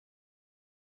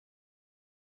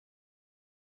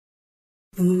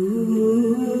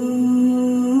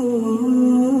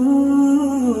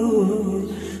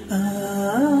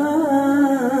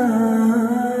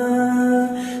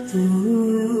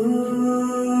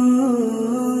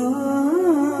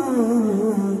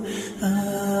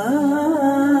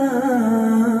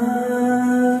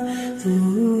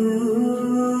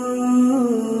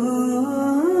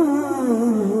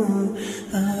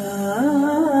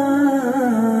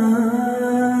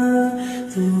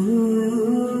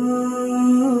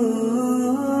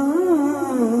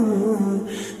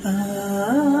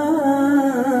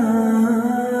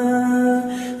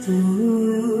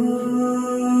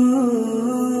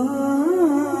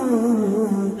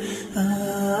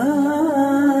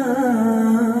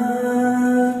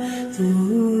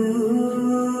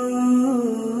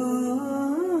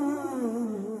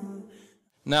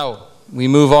Now, we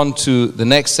move on to the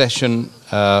next session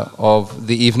of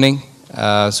the evening.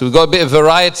 So we've got a bit of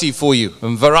variety for you.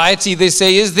 And variety, they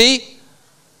say, is the...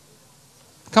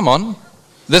 Come on.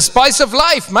 The spice of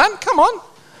life, man. Come on.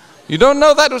 You don't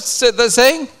know that, what they're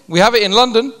saying? We have it in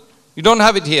London. You don't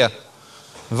have it here.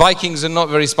 Vikings are not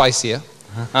very spicy here.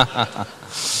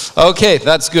 Okay,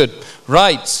 that's good.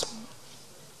 Right.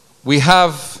 We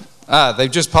have...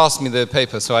 they've just passed me the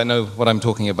paper, so I know what I'm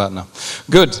talking about now.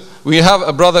 Good. We have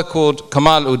a brother called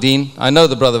Kamal Uddin. I know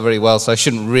the brother very well, so I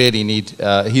shouldn't really need...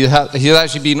 He's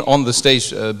actually been on the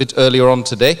stage a bit earlier on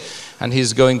today, and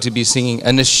he's going to be singing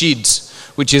a Nasheed,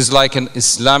 which is like an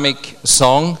Islamic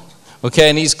song. Okay,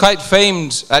 and he's quite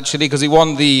famed, actually, because he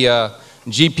won the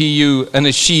GPU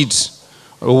Nasheed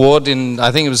award in,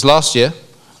 I think it was last year.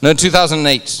 No,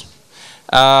 2008.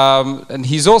 And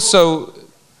he's also...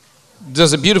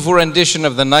 does a beautiful rendition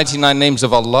of the 99 names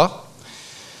of Allah.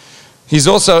 He's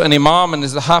also an Imam and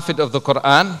is the Hafidh of the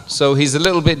Quran. So he's a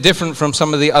little bit different from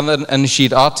some of the other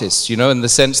Nasheed artists, you know, in the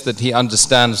sense that he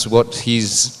understands what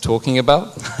he's talking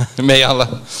about. May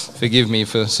Allah forgive me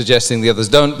for suggesting the others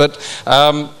don't. But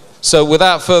so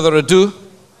without further ado,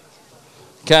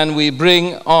 can we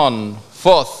bring on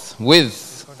forth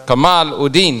with Kamal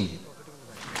Uddin?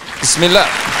 Bismillah.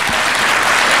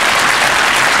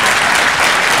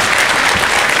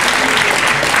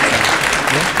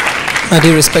 My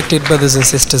dear respected brothers and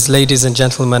sisters, ladies and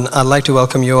gentlemen, I'd like to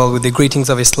welcome you all with the greetings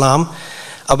of Islam.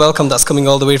 A welcome that's coming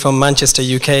all the way from Manchester,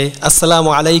 UK.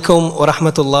 Assalamu alaikum wa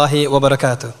rahmatullahi wa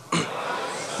barakatuh.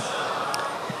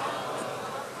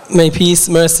 May peace,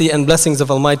 mercy and blessings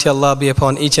of Almighty Allah be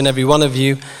upon each and every one of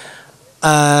you.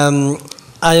 As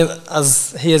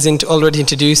he has already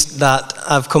introduced, that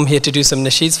I've come here to do some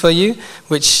nasheeds for you,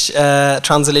 which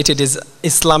translated is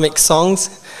Islamic songs.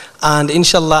 And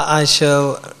inshallah I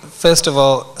shall first of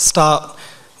all start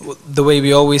the way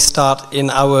we always start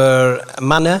in our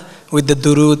manner, with the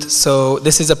durood. So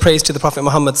this is a praise to the Prophet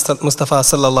Muhammad Mustafa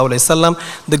sallallahu alaihi wasallam,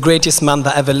 the greatest man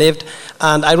that ever lived.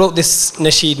 And I wrote this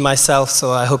nasheed myself,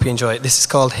 so I hope you enjoy it. This is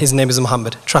called His Name is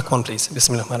Muhammad. Track 1 please.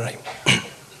 Bismillahirrahmanirrahim.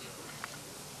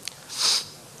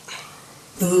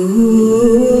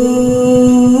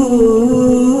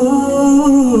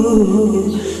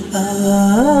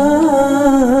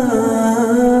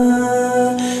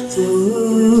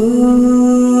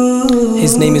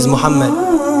 His name is Muhammad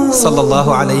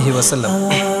sallallahu alayhi wa sallam.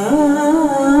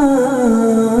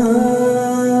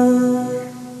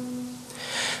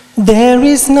 There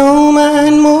is no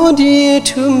man more dear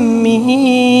to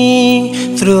me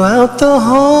throughout the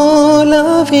whole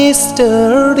of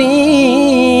history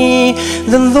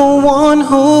than the one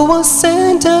who was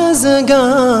sent as a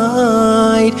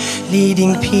guide,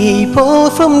 leading people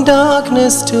from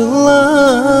darkness to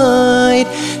light.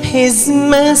 His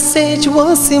message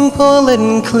was simple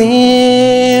and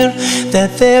clear,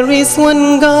 that there is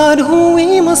one God who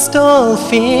we must all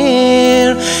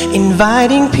fear,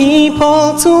 inviting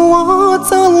people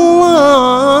towards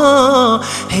Allah.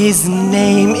 His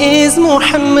name is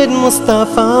Muhammad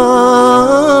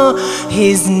Mustafa.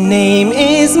 His name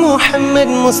is Muhammad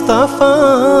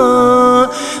Mustafa.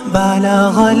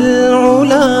 بلغ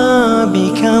العلا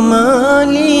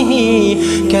بكماله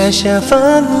كشف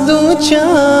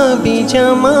الدجى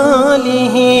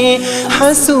بجماله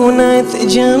حسنت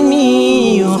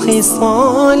جميع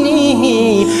خصاله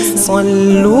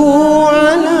صلوا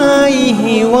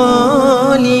عليه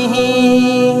وآله.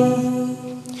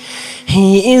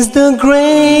 He is the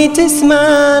greatest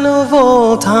man of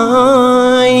all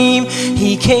time.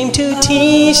 He came to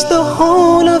teach the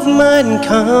whole of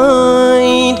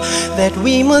mankind that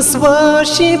we must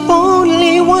worship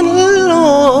only one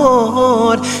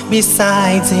Lord.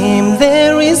 Besides Him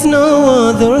there is no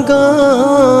other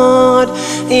God.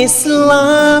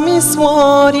 Islam is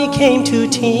what He came to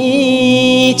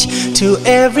teach. To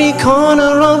every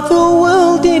corner of the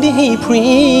world did He he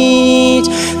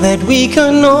preached that we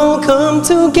can all come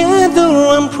together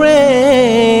and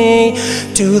pray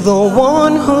to the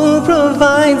one who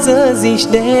provides us each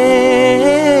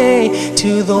day,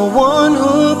 to the one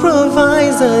who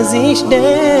provides us each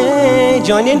day.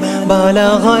 Join in.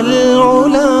 بلغ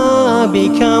العلا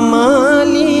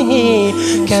بكماله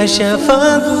كشف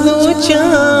الدجى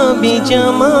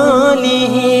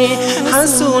بجماله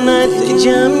حسنت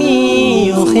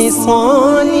جميع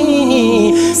خصاله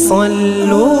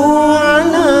صلوا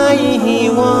عليه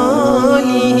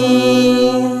وآله.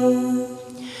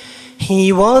 He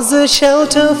was a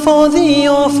shelter for the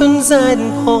orphans and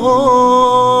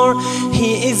poor.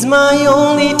 He is my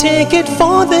only ticket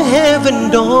for the heaven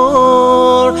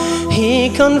door. He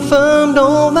confirmed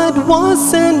all that was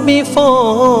sent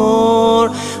before.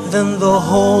 Then the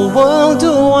whole world,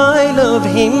 do I love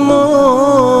him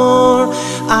more.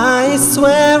 I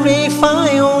swear if I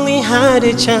only had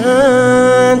a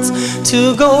chance to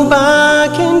go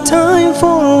back in time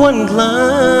for one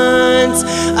glance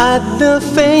at the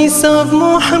face of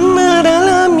Muhammad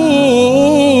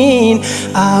al-Amin,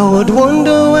 I would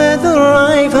wonder whether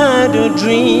I've had a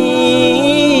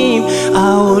dream.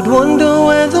 I would wonder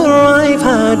whether I've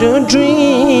had a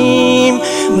dream.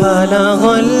 بلغ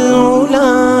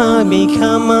العلا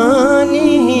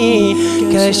بكماله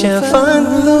كشف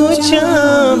الدجى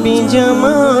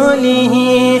بجماله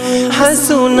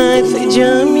حسنت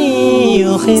جميع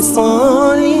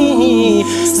خصاله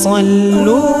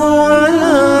صلوا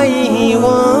عليه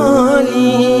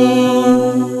وآله.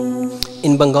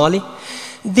 In Bengali,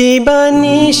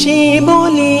 Dibanishi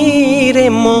boli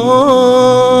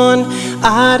remon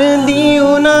ar diu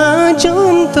na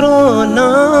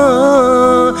jantrona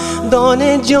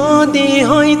done jodi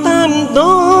hoitam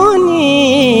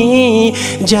doni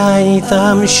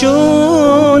jaitam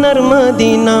shunar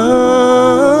Madina,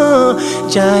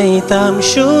 jaitam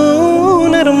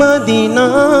shunar Madina.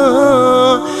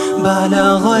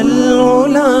 بلغ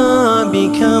العلا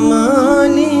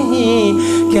بكماله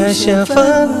كشف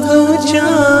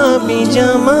الدجى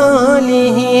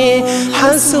بجماله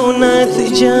حسنت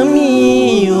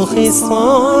جميع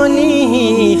خصاله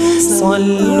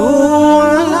صلوا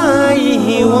عليه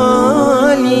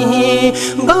وآله.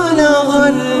 بلغ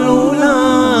العلا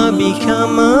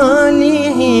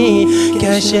بكماله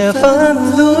كشف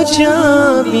الدجى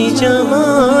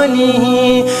بجماله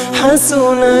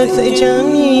حسنت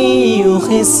جميع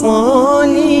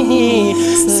خصاله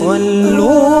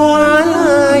صلوا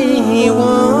عليه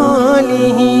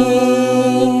وآله.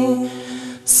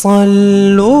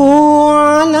 صلوا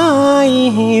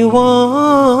عليه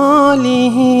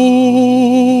وآله.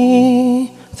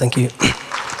 Thank you.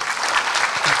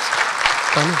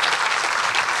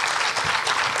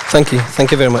 Thank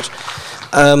you very much.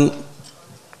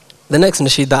 The next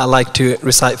nasheed that I'd like to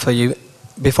recite for you,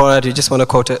 before I do, just want to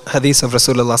quote a hadith of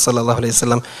Rasulullah sallallahu alayhi wa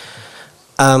sallam.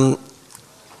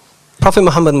 Prophet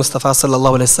Muhammad Mustafa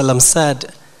sallallahu alayhi wa sallam said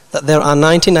that there are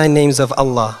 99 names of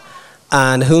Allah,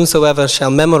 and whomsoever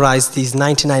shall memorize these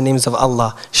 99 names of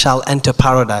Allah shall enter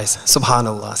paradise.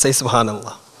 Subhanallah. Say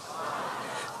Subhanallah.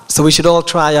 So we should all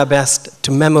try our best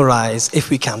to memorize, if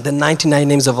we can, the 99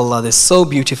 names of Allah. They're so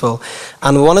beautiful.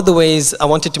 And one of the ways I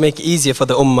wanted to make it easier for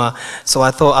the ummah, so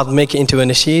I thought I'd make it into a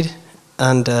nasheed.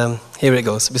 And here it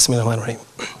goes. Bismillahirrahmanirrahim.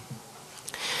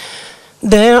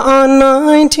 There are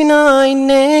 99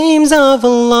 names of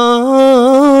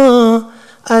Allah,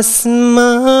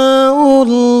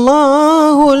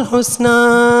 Asma'ullahul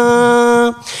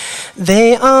Husna.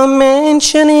 They are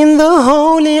mentioned in the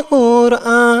Holy Quran.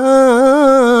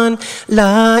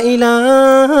 La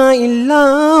ilaha illa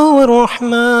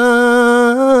ar-rahman.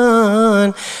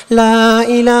 La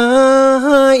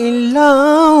ilaha illa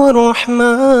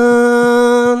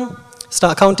ar-rahman.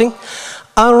 Start counting.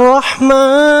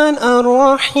 Ar-Rahman,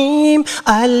 Ar-Rahim,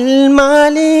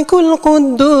 Al-Malik,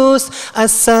 Al-Quddus,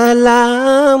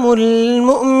 As-Salam,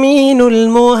 Al-Mu'min,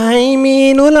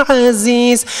 Al-Muhaymin,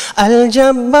 Al-Aziz,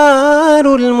 Al-Jabbar,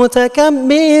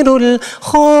 Al-Mutakabbir,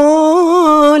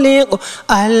 Al-Khaliq,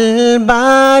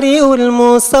 Al-Bari,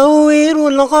 Al-Musawwir,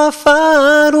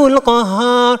 Al-Ghaffar,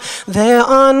 Al-Qahhar. There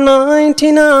are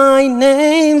 99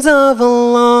 names of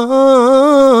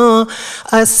Allah,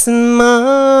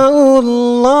 Asma'ullahil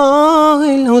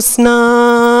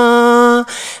Husna.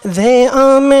 They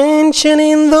are mentioned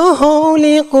in the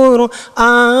Holy Quran.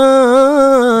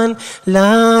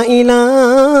 La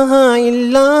ilaha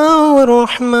illa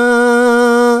ar-rahman.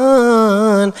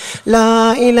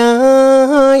 La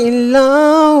ilaha illa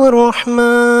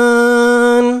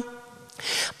ar-rahman.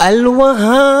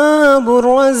 الوهاب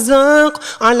الرزاق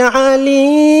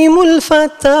العليم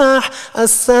الفتاح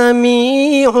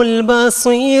السميع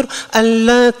البصير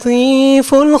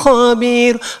اللطيف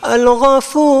الخبير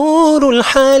الغفور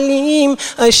الحليم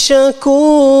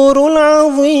الشكور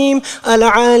العظيم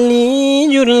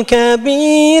العلي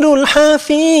الكبير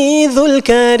الحفيظ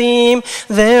الكريم.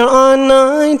 There are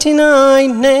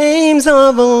 99 names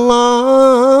of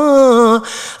Allah,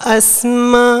 Asma'ullah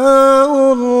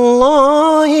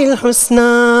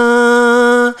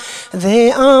al-Husna.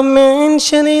 They are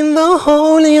mentioned in the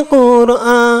Holy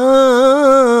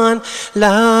Quran.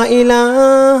 La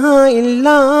ilaha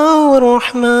illa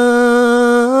ar-rahman.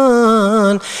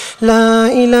 La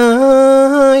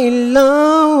ilaha illa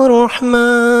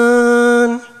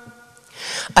ar-rahman.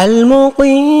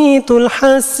 المقيت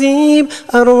الحسيب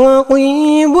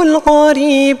الرقيب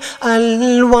القريب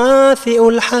الواثق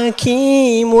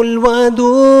الحكيم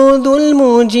الودود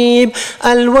المجيب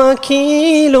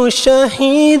الوكيل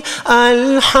الشهيد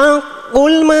الحق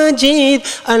المجيد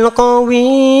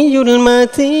القوي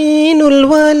المتين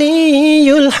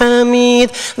الولي الحميد.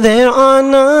 There are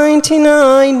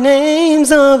 99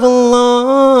 names of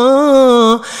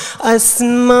Allah,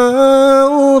 Asma'ullah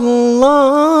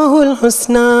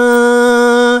al-Husna.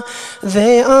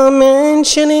 They are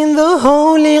mentioned in the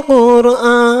Holy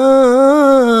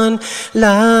Quran.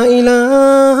 La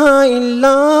ilaha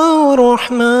illa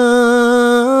ar-rahman.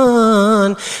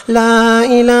 La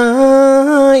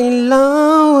ilaha illa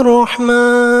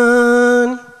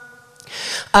ar-rahman.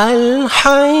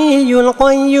 الحي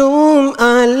القيوم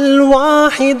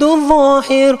الواحد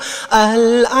الظاهر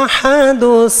الأحد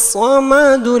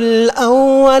الصمد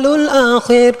الأول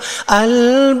الآخر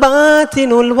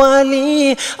الباطن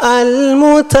الولي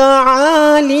المتعالي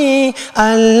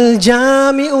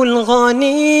الجامع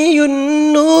الغني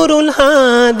النور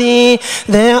الهادي.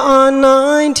 There are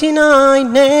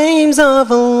 99 names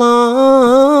of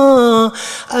Allah,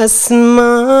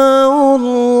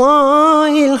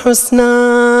 Asma'ullah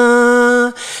al-Husna.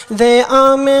 They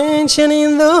are mentioned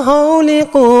in the Holy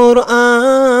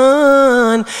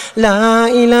Quran. La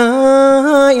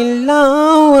ilaha illa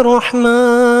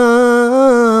ar-Rahman.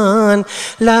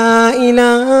 La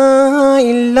ilaha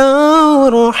illa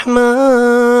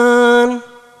ar-Rahman.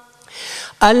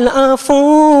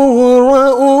 العفو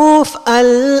الرؤوف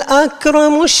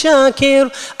الأكرم الشاكر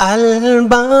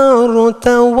البار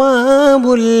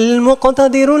التواب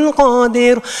المقتدر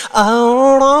القادر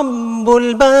الرب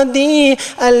البديع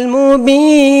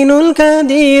المبين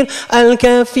الكدير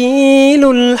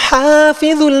الكفيل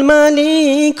الحافظ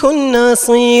المليك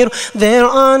النصير. There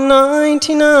are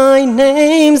 99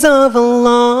 names of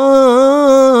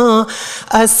Allah,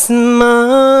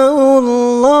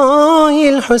 Asma'ullah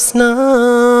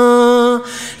al-Husna.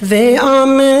 They are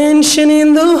mentioned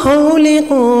in the Holy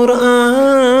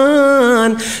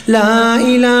Quran. La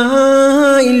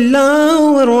ilaha illa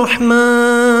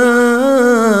ar-Rahman.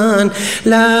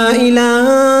 La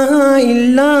ilaha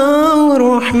illa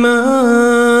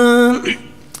ar-Rahman.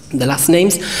 The last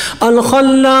names: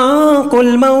 Al-Khallaq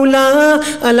al-Mawla,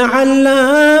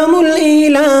 Al-Allam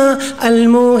al-Ilah,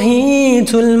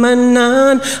 Al-Muhit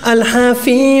al-Mannan,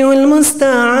 Al-Hafi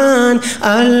al-Musta'an,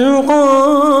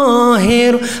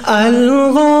 Al-Qahir,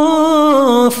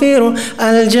 Al-Ghafir,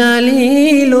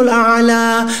 Al-Jalil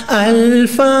al-A'la,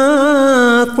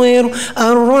 Al-Fatir,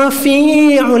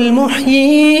 Al-Rafi'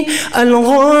 al-Muhyi,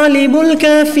 Al-Ghalib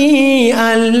al-Kafi,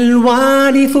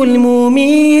 Al-Warith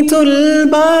al-Mumit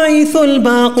al-Ba'ith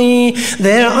al-Baqi.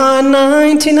 There are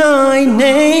 99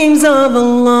 names of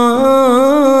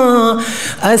Allah,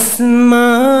 Asma'ullah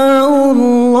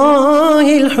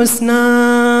al-Husna.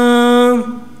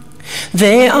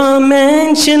 They are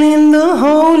mentioned in the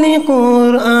Holy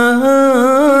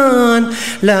Quran.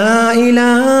 La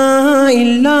ilaha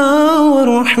illa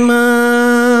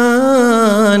ar-Rahman.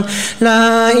 La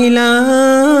ilaha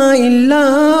illa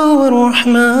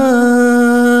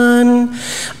ar-Rahman.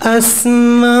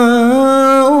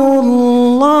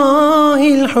 Asma'ullah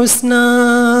al-Husna.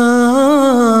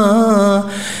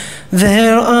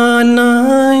 There are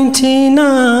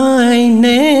 99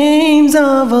 names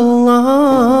of Allah.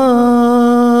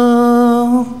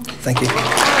 Thank you.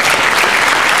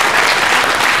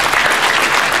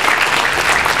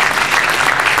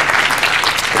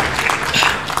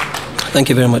 Thank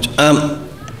you very much.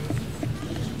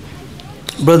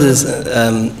 Brothers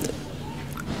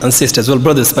and sisters, well,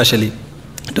 brothers especially,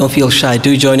 don't feel shy.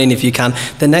 Do join in if you can.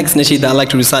 The next nasheed that I'd like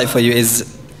to recite for you is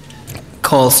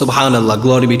called Subhanallah.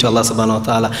 Glory be to Allah subhanahu wa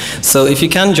ta'ala. So if you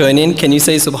can join in, can you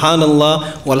say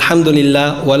Subhanallah,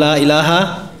 walhamdulillah, wa la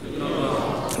ilaha?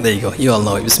 There you go. You all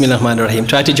know it. Bismillahir Rahmanir Rahim.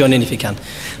 Try to join in if you can.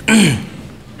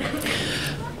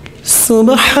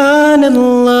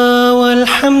 Subhanallah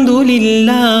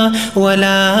walhamdulillah wa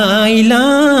la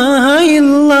ilaha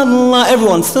illallah.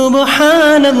 Everyone,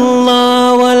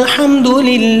 Subhanallah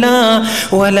walhamdulillah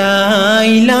wa la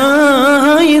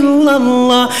ilaha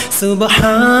illallah.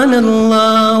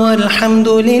 Subhanallah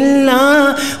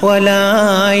walhamdulillah wa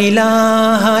la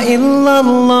ilaha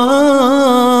illallah.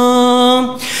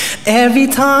 Every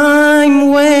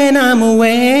time when I'm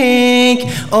awake,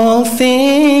 all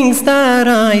things that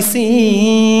I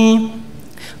see,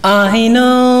 I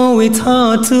know it's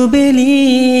hard to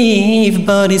believe,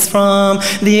 but it's from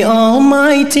the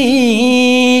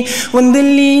Almighty. When the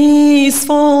leaves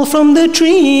fall from the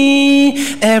tree,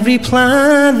 every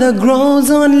plant that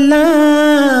grows on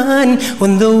land,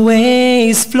 when the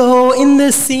waves flow in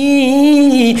the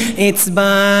sea, it's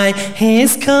by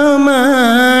His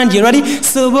command. You ready?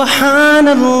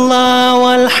 Subhanallah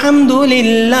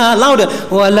walhamdulillah. Louder.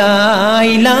 Wa la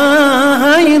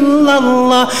ilaha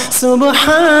illallah.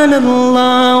 Subhanallah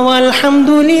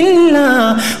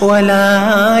walhamdulillah wa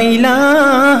la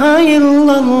ilaha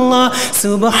illallah.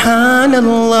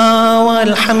 Subhanallah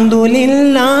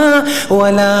walhamdulillah wa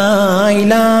la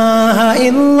ilaha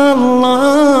illallah.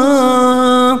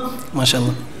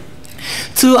 MashaAllah.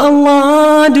 To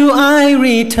Allah do I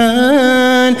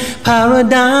return,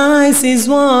 paradise is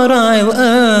what I'll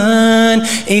earn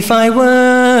if I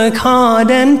work hard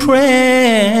and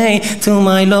pray to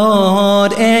my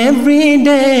Lord every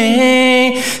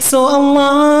day. So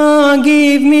Allah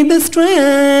give me the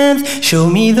strength, show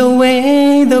me the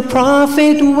way the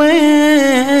Prophet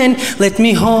went. Let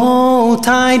me hold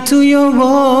tight to your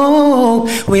rope,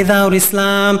 without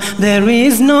Islam there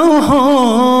is no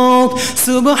hope.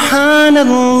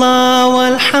 Subhanallah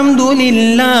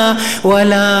walhamdulillah wa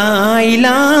la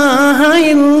ilaha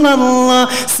illallah.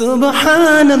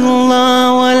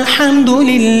 Subhanallah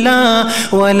walhamdulillah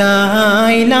wa la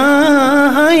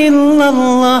ilaha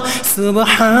illallah.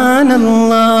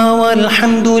 Subhanallah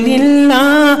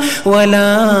walhamdulillah wa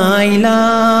la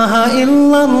ilaha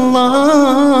illallah.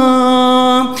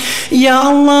 Ya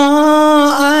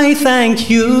Allah, I thank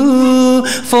you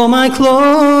for my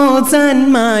clothes and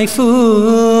my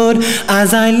food.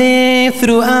 As I live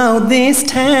throughout this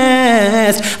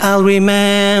test, I'll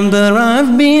remember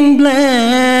I've been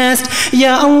blessed.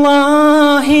 Ya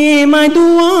Allah, hear my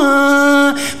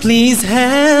dua. Please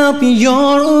help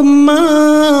your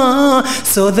ummah,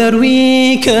 so that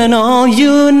we can all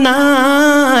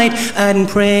unite and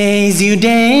praise you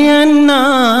day and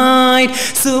night.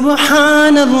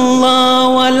 Subhanallah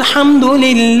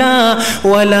walhamdulillah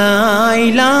wa la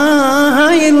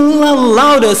ilaha illallah.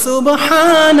 Louder.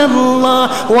 Subhanallah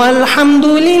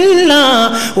walhamdulillah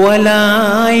wa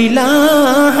la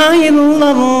ilaha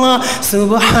illallah.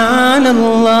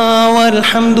 Subhanallah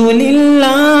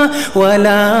walhamdulillah wa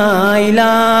la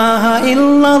ilaha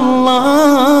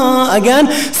illallah. Again.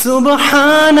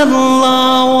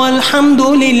 Subhanallah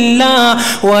walhamdulillah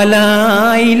wa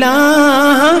la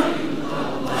ilaha.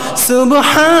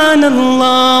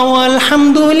 Subhanallah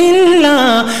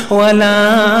walhamdulillah wa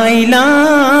la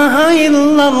ilaha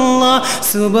illallah.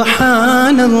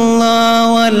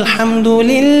 Subhanallah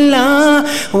walhamdulillah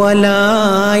wa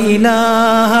la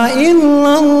ilaha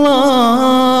illallah.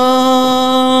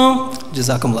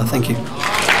 Jazakumullah. Thank you.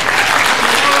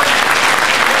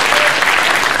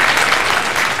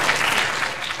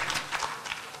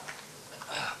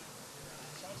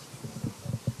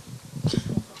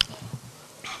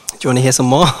 Do you want to hear some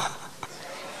more?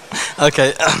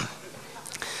 Okay.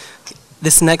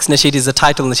 This next nasheed is the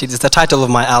title nasheed. It's the title of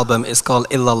my album. It's called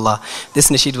Illallah. This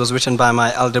nasheed was written by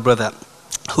my elder brother,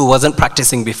 who wasn't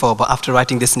practicing before, but after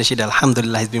writing this nasheed,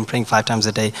 alhamdulillah, he's been praying 5 times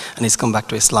a day and he's come back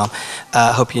to Islam.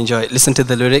 Hope you enjoy it. Listen to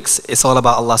the lyrics. It's all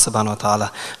about Allah subhanahu wa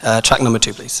ta'ala. Track number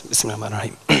 2, please.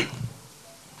 Bismillahirrahmanirrahim.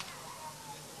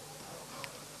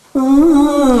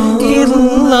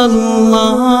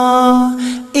 Illallah,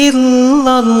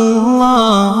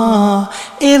 illallah,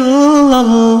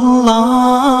 illallah,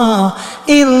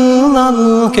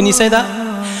 illallah. Can you say that?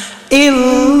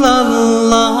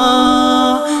 Illallah,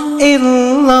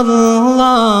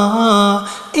 illallah,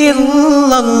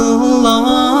 illallah,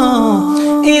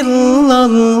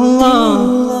 illallah.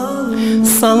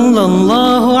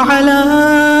 Sallallahu ala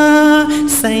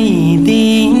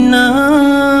sayyidina,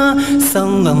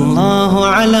 sallallahu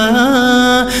ala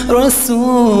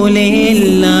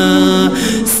rasulillah,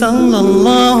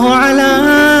 sallallahu ala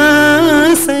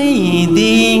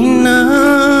sayyidina,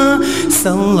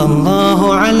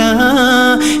 sallallahu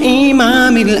ala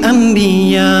imamil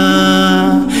anbiya.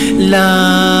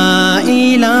 La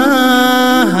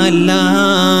ilaha,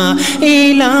 la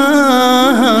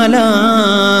ilaha, la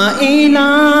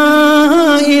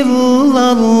ilaha illallah.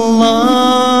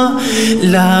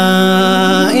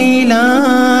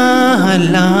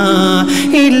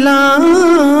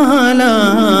 ilaha, la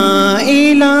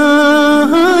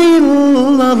ilaha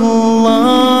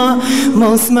illallah.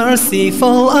 Most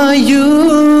merciful are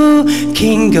you,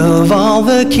 King of all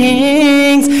the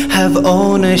kings, have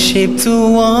ownership to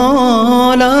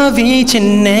all of each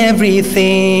and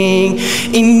everything.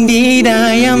 Indeed,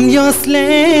 I am your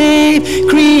slave,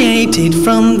 created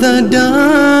from the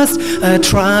dust, a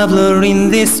traveler in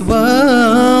this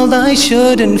world. I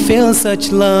shouldn't feel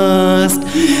such lust.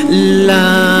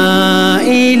 La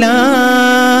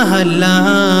ilaha,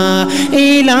 la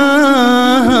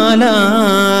ilaha, la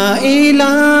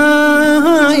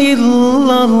ilaha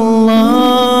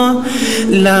illallah.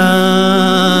 La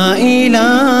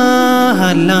ilaha,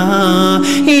 la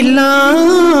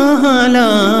ilaha,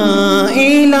 la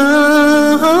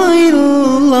ilaha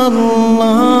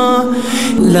illallah.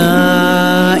 La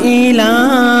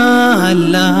ilaha,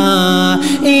 la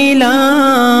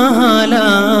ilaha,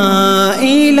 la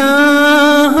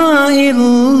ilaha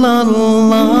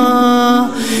illallah.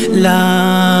 La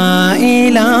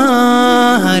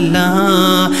ilaha, la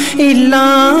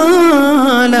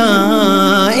ilaha, la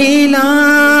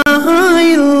ilaha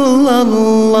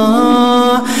illallah.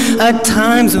 At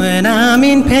times when I'm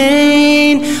in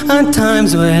pain, at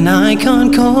times when I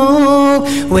can't cope,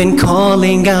 when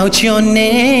calling out your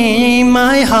name,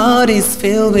 my heart is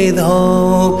filled with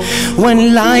hope.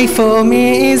 When life for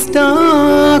me is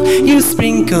dark, you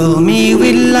sprinkle me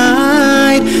with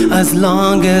light. As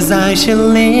long as I shall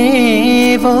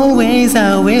live, always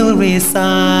I will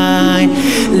recite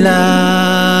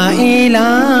La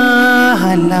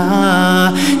ilaha,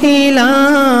 la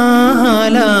ilaha,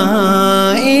 la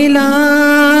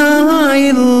ilaha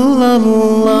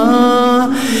illallah.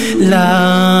 La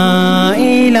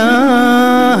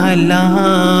ilaha, la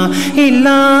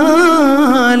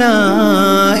ilaha, la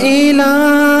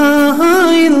ilaha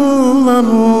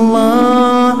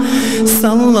illallah.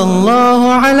 Sallallahu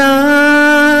ala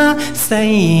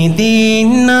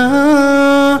sayyidina,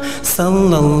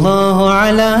 sallallahu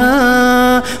ala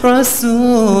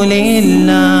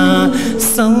rasulillah,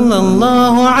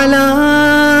 sallallahu ala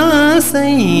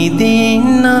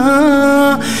sayyidina,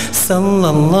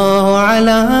 sallallahu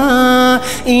ala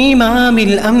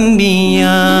imamil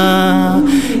anbiya.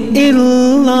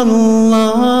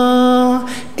 Illallah,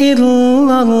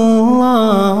 illallah,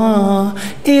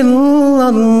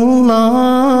 illallah,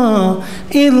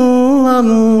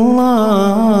 illallah.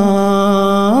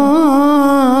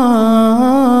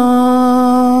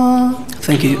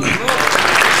 Thank you.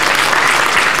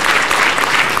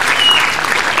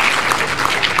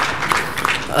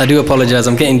 I do apologize,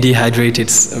 I'm getting dehydrated.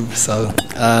 So,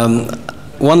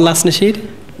 one last nasheed,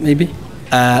 maybe?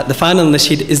 The final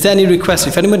nasheed, is there any request?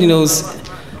 If anybody knows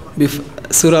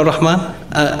Surah ar-Rahman,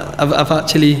 have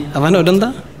I not done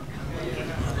that?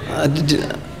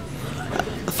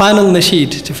 Final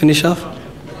nasheed to finish off.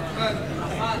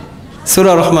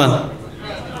 Surah ar-Rahman.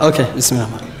 Okay, bismillah.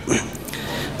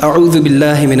 أعوذ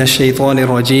بالله من الشيطان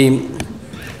الرجيم.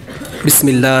 بسم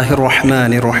الله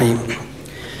الرحمن الرحيم.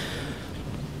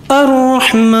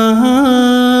 الرحمن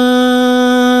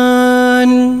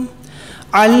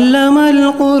علم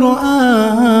القرآن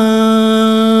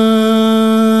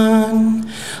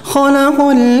خلق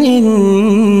الإنسان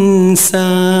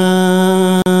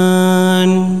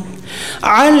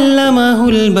علمه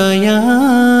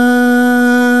البيان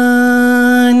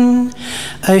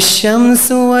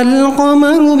الشمس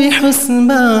والقمر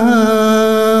بحسبان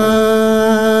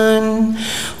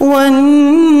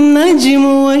والنجم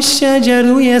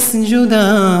والشجر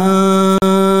يسجدان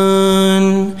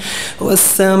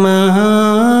والسماء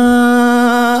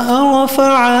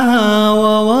رفعها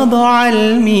ووضع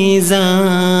الميزان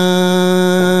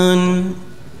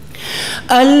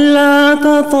ألا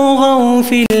تطغوا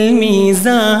في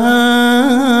الميزان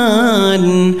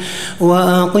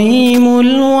وأقيموا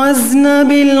الوزن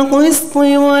بالقسط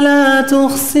ولا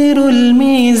تخسروا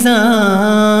الميزان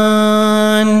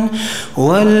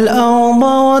والأرض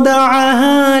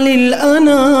وضعها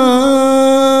للأنام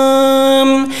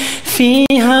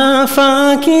فيها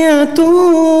فاكهة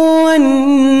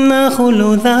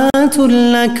والنخل ذات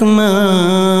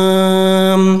الأكمام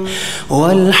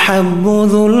والحب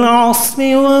ذو العصف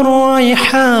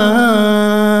والريحان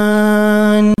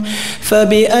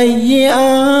فبأي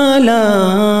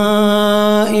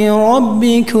آلاء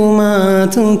ربكما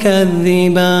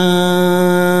تكذبان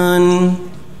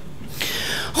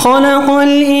خلق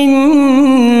الإنسان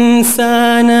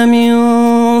من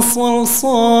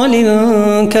صلصال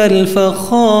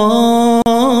كالفخار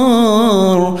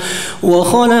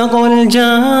وخلق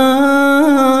الجان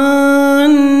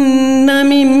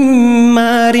من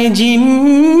مارج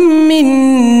من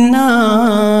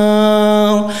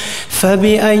نار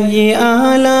فبأي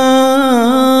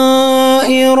آلاء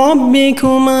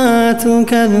ربكما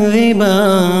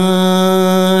تكذبان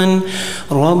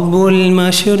رب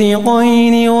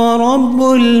المشرقين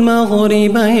ورب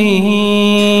المغربين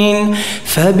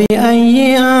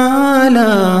فبأي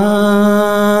آلاء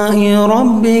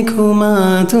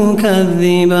ربكما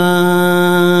تكذبان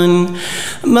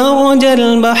مرج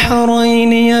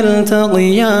البحرين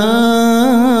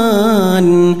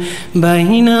يلتقيان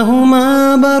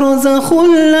بينهما برزخ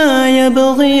لا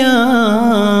يبغيان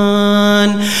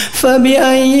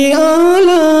فبأي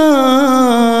آلاء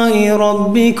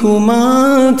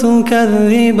ربكما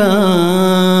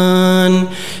تكذبان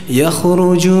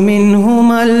يخرج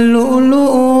منهما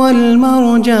اللؤلؤ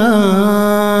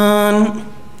والمرجان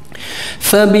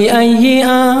فبأي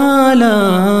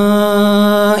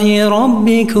آلاء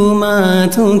ربكما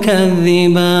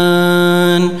تكذبان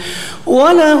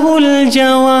وله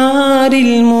الجوار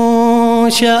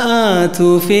المنشآت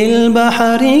في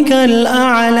البحر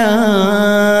كالأعلام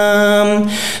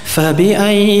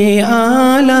فبأي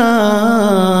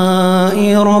آلاء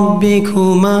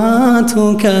ربكما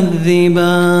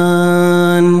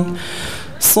تكذبان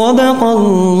صدق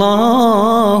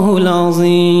الله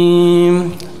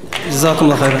العظيم.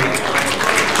 Jazakumullah khairan.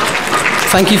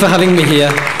 Thank you for having me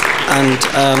here and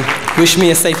wish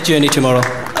me a safe journey tomorrow.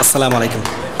 Assalamu alaikum.